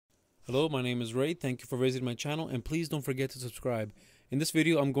Hello, my name is Ray. Thank you for visiting my channel, and please don't forget to subscribe. In this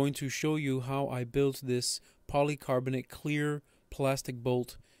video, I'm going to show you how I built this polycarbonate clear plastic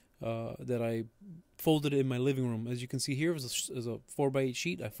bolt that I folded in my living room. As you can see here, is a 4x8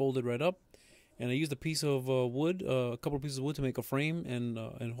 sheet. I folded right up, and I used a piece of wood, a couple of pieces of wood to make a frame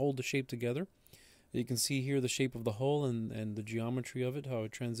and hold the shape together. You can see here the shape of the hull and the geometry of it, how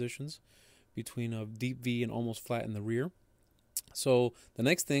it transitions between a deep V and almost flat in the rear. So the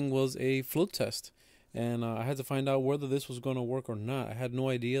next thing was a float test, and I had to find out whether this was going to work or not. I had no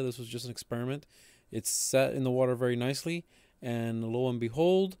idea. This was just an experiment. It sat in the water very nicely, and lo and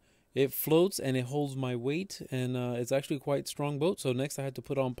behold, it floats and it holds my weight, and it's actually a quite strong boat. So next I had to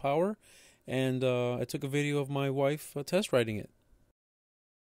put on power, and I took a video of my wife test riding it.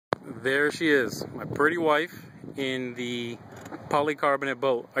 There she is, my pretty wife in the polycarbonate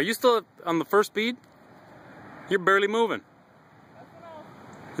boat. Are you still on the first speed? You're barely moving.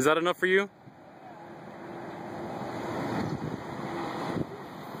 Is that enough for you?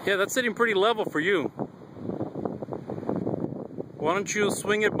 Yeah, that's sitting pretty level for you. Why don't you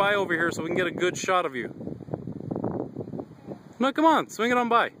swing it by over here so we can get a good shot of you? No, come on, swing it on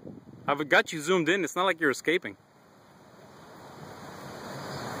by. I've got you zoomed in. It's not like you're escaping.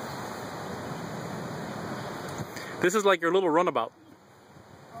 This is like your little runabout.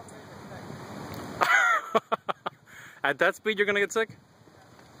 At that speed, you're gonna get sick?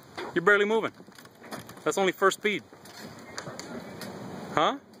 You're barely moving. That's only first speed.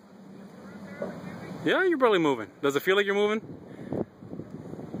 Huh? Yeah, you're barely moving. Does it feel like you're moving?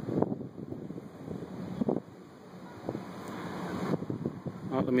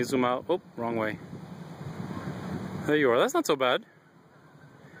 Oh, let me zoom out. Oh, wrong way. There you are. That's not so bad.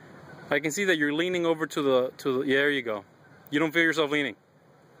 I can see that you're leaning over to the yeah, there you go. You don't feel yourself leaning.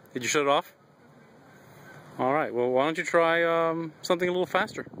 Did you shut it off? All right. Well, why don't you try something a little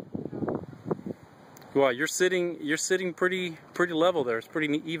faster? Wow, you're sitting pretty level there. It's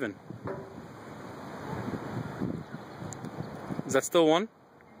pretty even. Is that still one?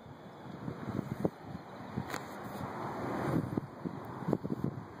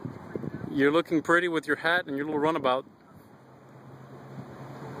 You're looking pretty with your hat and your little runabout.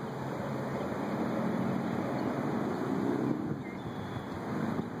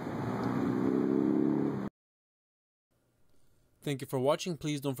 Thank you for watching.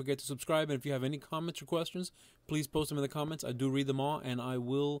 Please don't forget to subscribe, and if you have any comments or questions, please post them in the comments. I do read them all, and I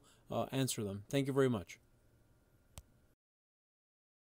will answer them. Thank you very much.